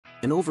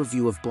An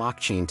overview of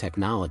blockchain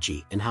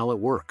technology and how it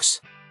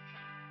works.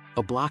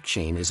 A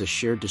blockchain is a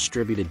shared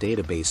distributed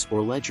database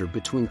or ledger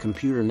between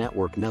computer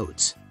network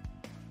nodes.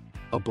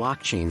 A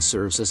blockchain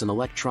serves as an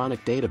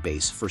electronic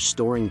database for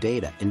storing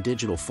data in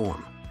digital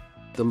form.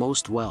 The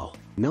most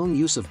well-known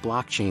use of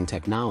blockchain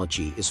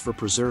technology is for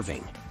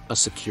preserving a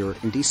secure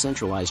and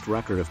decentralized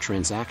record of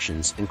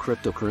transactions in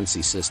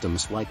cryptocurrency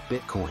systems like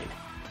Bitcoin.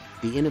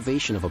 The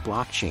innovation of a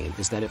blockchain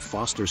is that it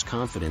fosters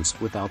confidence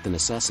without the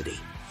necessity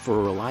for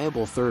a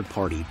reliable third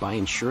party by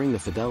ensuring the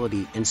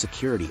fidelity and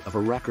security of a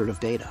record of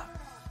data.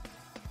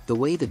 The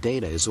way the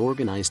data is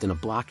organized in a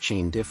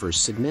blockchain differs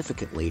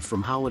significantly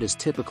from how it is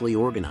typically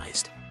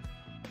organized.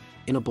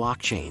 In a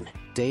blockchain,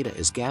 data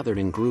is gathered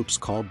in groups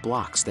called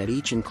blocks that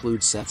each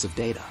include sets of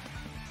data.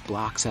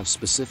 Blocks have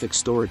specific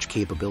storage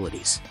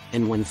capabilities,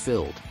 and when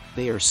filled,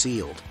 they are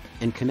sealed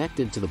and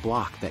connected to the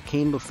block that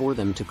came before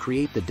them to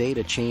create the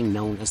data chain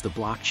known as the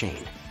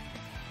blockchain.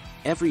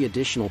 Every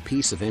additional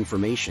piece of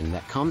information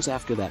that comes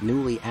after that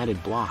newly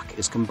added block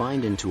is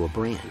combined into a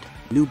brand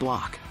new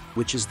block,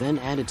 which is then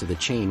added to the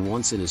chain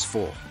once it is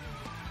full.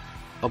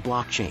 A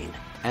blockchain,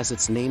 as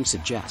its name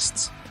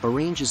suggests,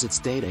 arranges its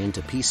data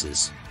into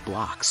pieces,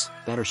 blocks,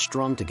 that are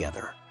strung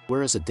together,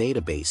 whereas a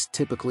database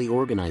typically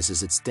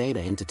organizes its data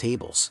into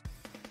tables.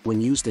 When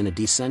used in a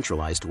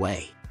decentralized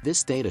way,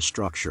 this data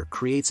structure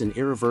creates an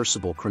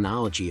irreversible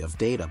chronology of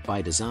data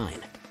by design.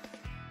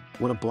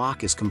 When a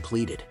block is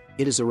completed,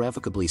 it is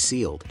irrevocably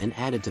sealed and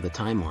added to the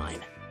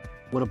timeline.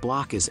 When a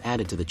block is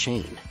added to the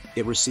chain,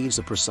 it receives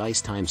a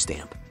precise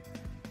timestamp.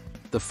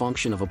 The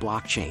function of a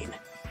blockchain.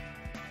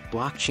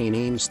 Blockchain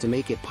aims to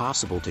make it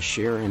possible to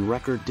share and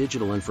record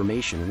digital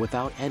information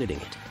without editing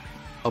it.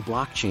 A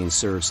blockchain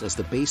serves as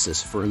the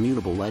basis for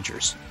immutable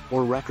ledgers,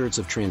 or records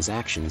of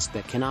transactions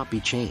that cannot be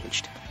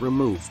changed,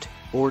 removed,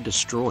 or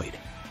destroyed.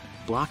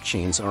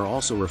 Blockchains are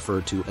also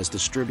referred to as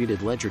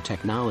distributed ledger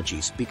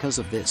technologies because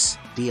of this,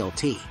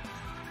 DLT.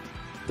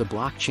 The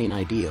blockchain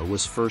idea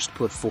was first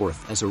put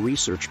forth as a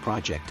research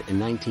project in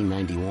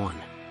 1991.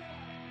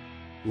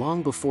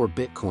 Long before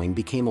Bitcoin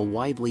became a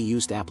widely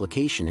used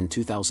application in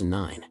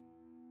 2009.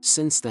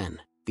 Since then,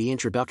 the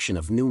introduction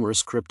of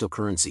numerous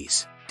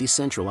cryptocurrencies,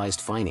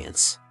 decentralized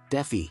finance,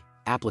 DeFi,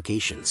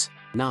 applications,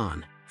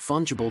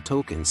 non-fungible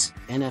tokens,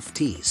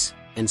 NFTs,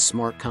 and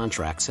smart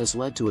contracts has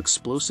led to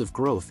explosive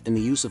growth in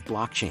the use of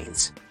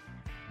blockchains.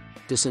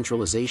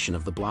 Decentralization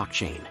of the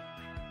blockchain.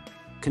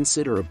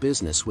 Consider a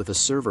business with a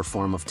server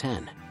farm of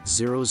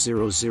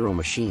 10,000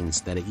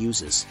 machines that it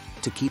uses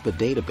to keep a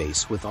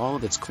database with all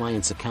of its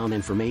clients' account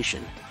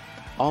information.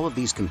 All of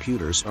these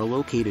computers are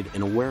located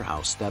in a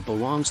warehouse that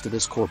belongs to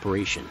this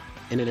corporation,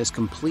 and it has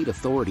complete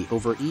authority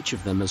over each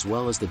of them as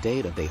well as the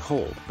data they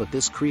hold, but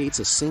this creates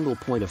a single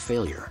point of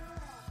failure.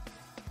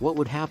 What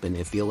would happen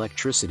if the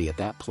electricity at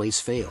that place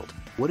failed?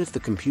 What if the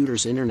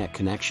computer's internet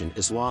connection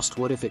is lost?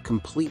 What if it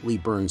completely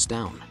burns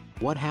down?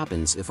 What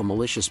happens if a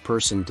malicious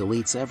person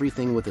deletes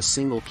everything with a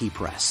single key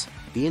press?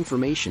 The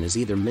information is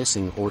either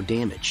missing or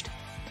damaged.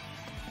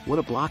 What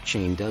a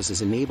blockchain does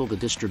is enable the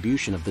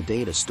distribution of the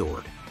data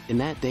stored in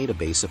that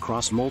database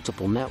across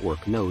multiple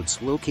network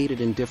nodes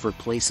located in different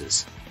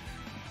places.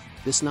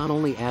 This not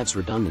only adds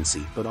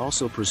redundancy but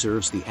also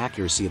preserves the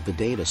accuracy of the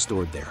data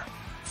stored there.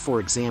 For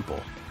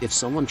example, if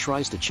someone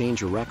tries to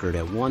change a record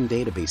at one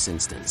database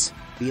instance,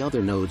 the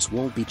other nodes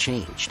won't be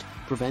changed,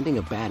 preventing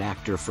a bad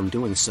actor from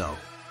doing so.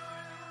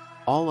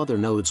 All other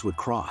nodes would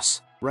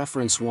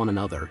cross-reference one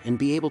another and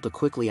be able to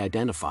quickly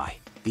identify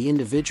the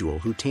individual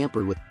who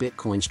tampered with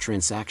Bitcoin's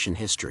transaction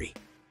history.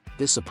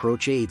 This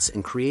approach aids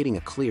in creating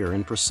a clear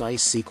and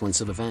precise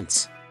sequence of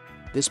events.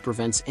 This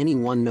prevents any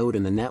one node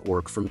in the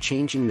network from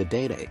changing the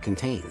data it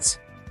contains.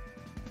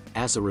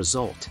 As a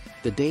result,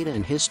 the data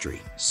and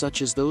history,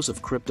 such as those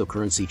of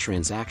cryptocurrency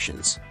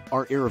transactions,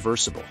 are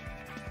irreversible.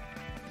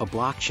 A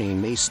blockchain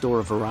may store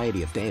a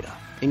variety of data,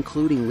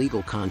 including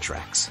legal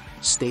contracts,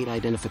 state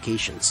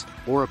identifications,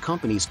 or a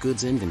company's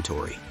goods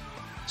inventory.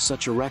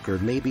 Such a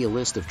record may be a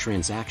list of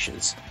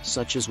transactions,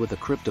 such as with a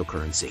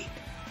cryptocurrency.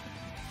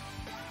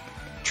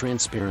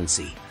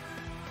 Transparency.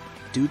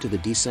 Due to the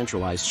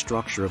decentralized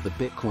structure of the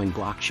Bitcoin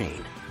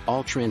blockchain,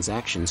 all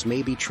transactions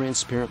may be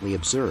transparently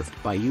observed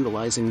by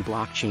utilizing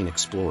blockchain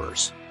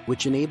explorers,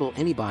 which enable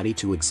anybody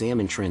to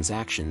examine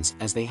transactions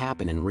as they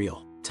happen in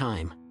real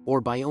time, or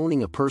by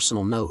owning a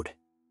personal node.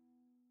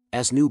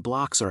 As new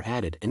blocks are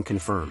added and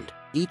confirmed,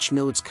 each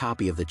node's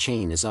copy of the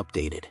chain is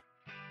updated.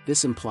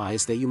 This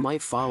implies that you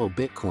might follow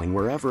Bitcoin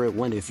wherever it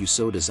went if you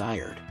so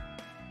desired.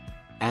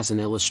 As an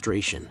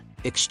illustration,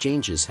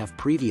 exchanges have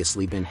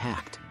previously been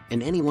hacked,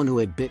 and anyone who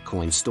had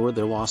Bitcoin stored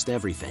there lost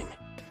everything.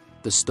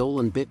 The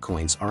stolen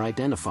Bitcoins are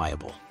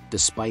identifiable,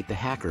 despite the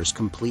hacker's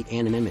complete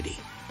anonymity.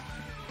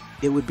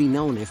 It would be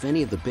known if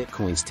any of the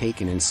Bitcoins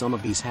taken in some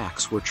of these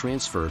hacks were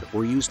transferred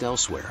or used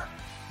elsewhere.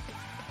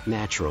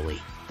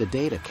 Naturally, the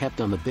data kept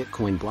on the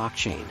Bitcoin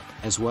blockchain,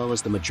 as well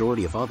as the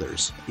majority of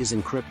others, is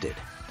encrypted.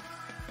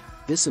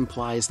 This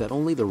implies that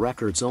only the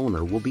record's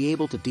owner will be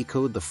able to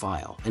decode the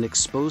file and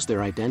expose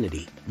their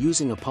identity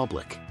using a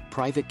public,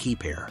 private key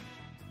pair.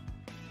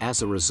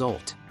 As a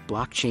result,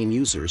 blockchain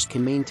users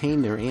can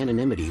maintain their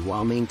anonymity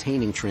while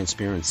maintaining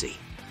transparency.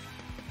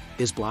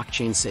 Is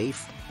blockchain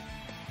safe?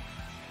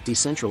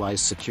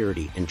 Decentralized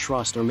security and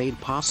trust are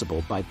made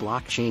possible by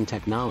blockchain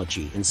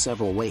technology in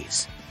several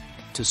ways.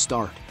 To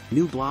start,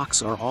 new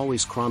blocks are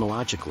always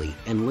chronologically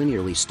and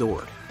linearly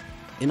stored.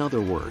 In other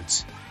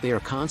words, they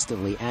are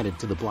constantly added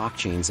to the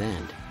blockchain's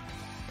end.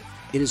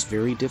 It is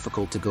very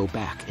difficult to go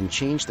back and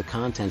change the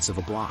contents of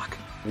a block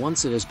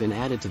once it has been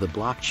added to the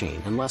blockchain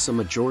unless a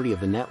majority of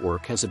the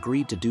network has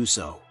agreed to do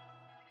so.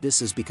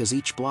 This is because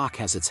each block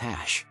has its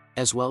hash,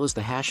 as well as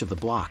the hash of the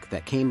block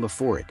that came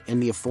before it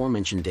and the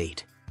aforementioned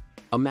date.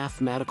 A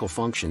mathematical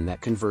function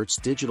that converts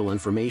digital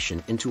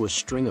information into a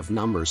string of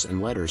numbers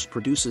and letters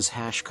produces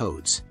hash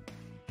codes.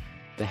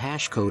 The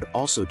hash code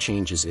also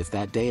changes if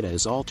that data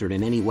is altered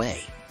in any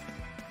way.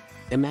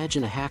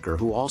 Imagine a hacker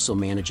who also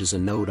manages a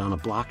node on a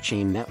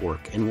blockchain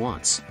network and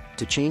wants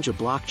to change a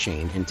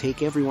blockchain and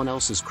take everyone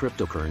else's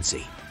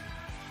cryptocurrency.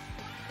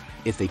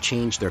 If they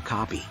change their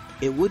copy,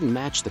 it wouldn't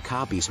match the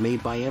copies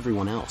made by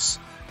everyone else.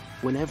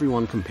 When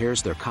everyone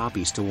compares their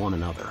copies to one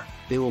another,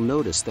 they will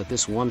notice that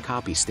this one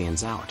copy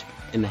stands out,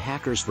 and the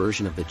hacker's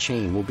version of the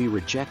chain will be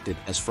rejected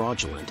as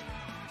fraudulent.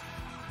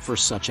 For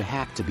such a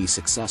hack to be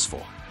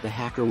successful, the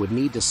hacker would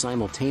need to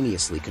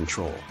simultaneously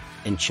control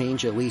and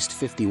change at least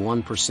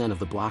 51% of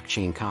the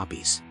blockchain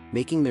copies,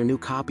 making their new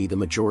copy the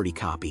majority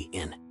copy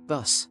in,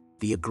 thus,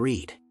 the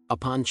agreed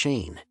upon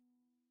chain.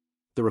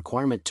 The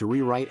requirement to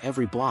rewrite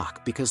every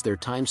block because their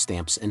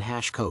timestamps and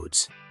hash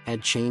codes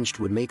had changed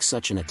would make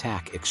such an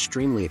attack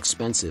extremely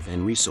expensive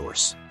and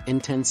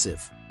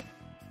resource-intensive.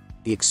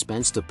 The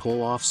expense to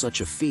pull off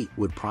such a feat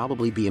would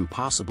probably be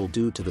impossible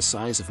due to the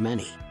size of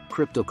many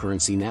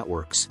cryptocurrency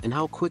networks and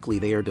how quickly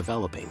they are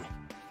developing.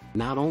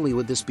 Not only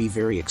would this be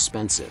very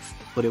expensive,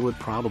 but it would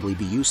probably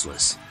be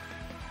useless,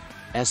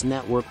 as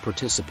network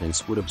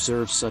participants would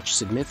observe such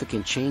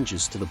significant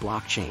changes to the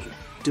blockchain.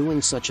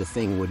 Doing such a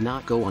thing would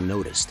not go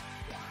unnoticed.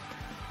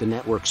 The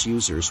network's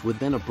users would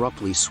then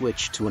abruptly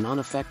switch to an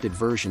unaffected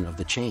version of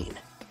the chain.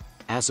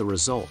 As a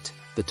result,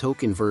 the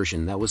token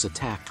version that was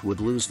attacked would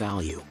lose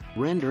value,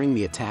 rendering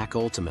the attack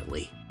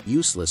ultimately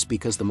useless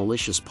because the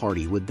malicious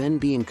party would then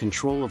be in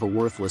control of a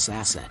worthless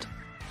asset.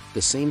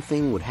 The same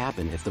thing would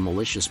happen if the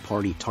malicious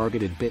party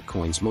targeted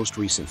Bitcoin's most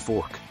recent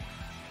fork.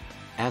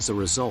 As a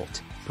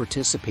result,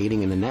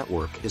 participating in the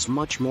network is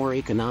much more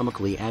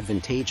economically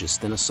advantageous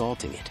than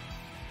assaulting it.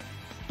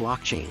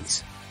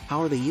 Blockchains.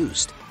 How are they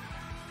used?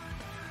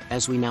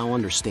 As we now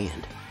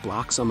understand,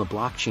 blocks on the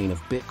blockchain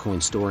of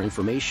Bitcoin store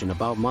information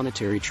about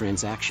monetary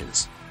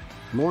transactions.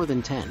 More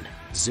than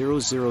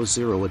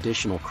 10,000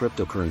 additional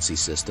cryptocurrency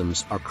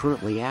systems are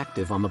currently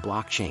active on the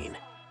blockchain.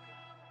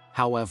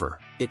 However,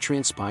 it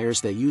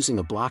transpires that using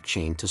a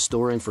blockchain to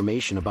store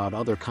information about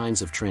other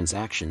kinds of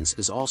transactions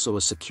is also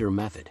a secure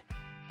method.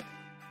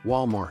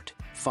 Walmart,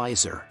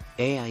 Pfizer,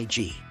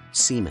 AIG,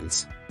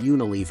 Siemens,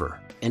 Unilever,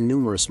 and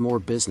numerous more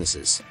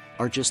businesses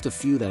are just a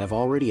few that have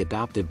already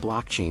adopted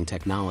blockchain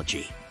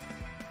technology.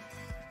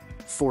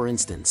 For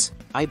instance,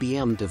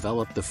 IBM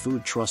developed the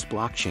Food Trust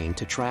blockchain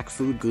to track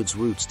food goods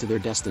routes to their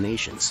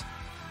destinations.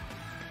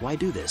 Why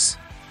do this?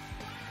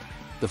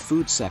 The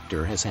food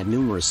sector has had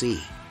numerous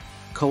E.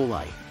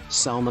 coli,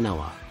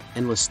 salmonella,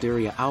 and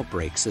listeria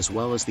outbreaks, as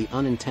well as the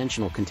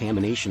unintentional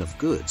contamination of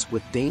goods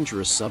with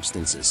dangerous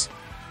substances.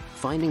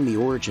 Finding the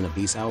origin of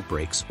these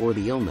outbreaks or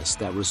the illness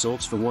that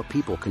results from what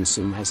people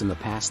consume has in the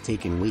past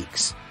taken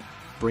weeks.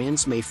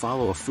 Brands may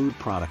follow a food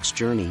product's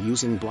journey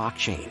using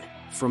blockchain,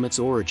 from its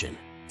origin,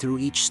 through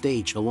each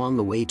stage along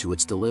the way to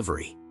its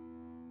delivery.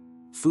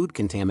 Food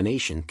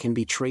contamination can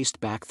be traced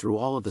back through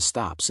all of the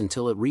stops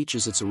until it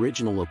reaches its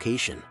original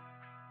location.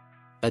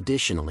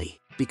 Additionally,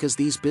 because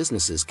these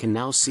businesses can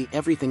now see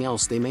everything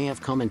else they may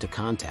have come into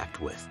contact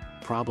with,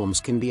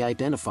 problems can be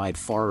identified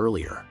far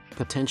earlier,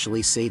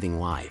 potentially saving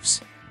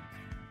lives.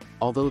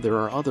 Although there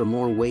are other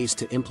more ways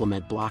to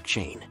implement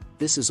blockchain,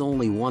 this is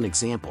only one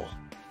example.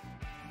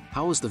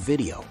 How was the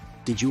video?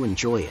 Did you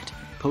enjoy it?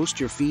 Post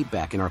your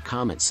feedback in our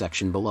comment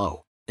section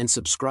below, and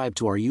subscribe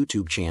to our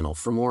YouTube channel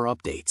for more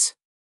updates.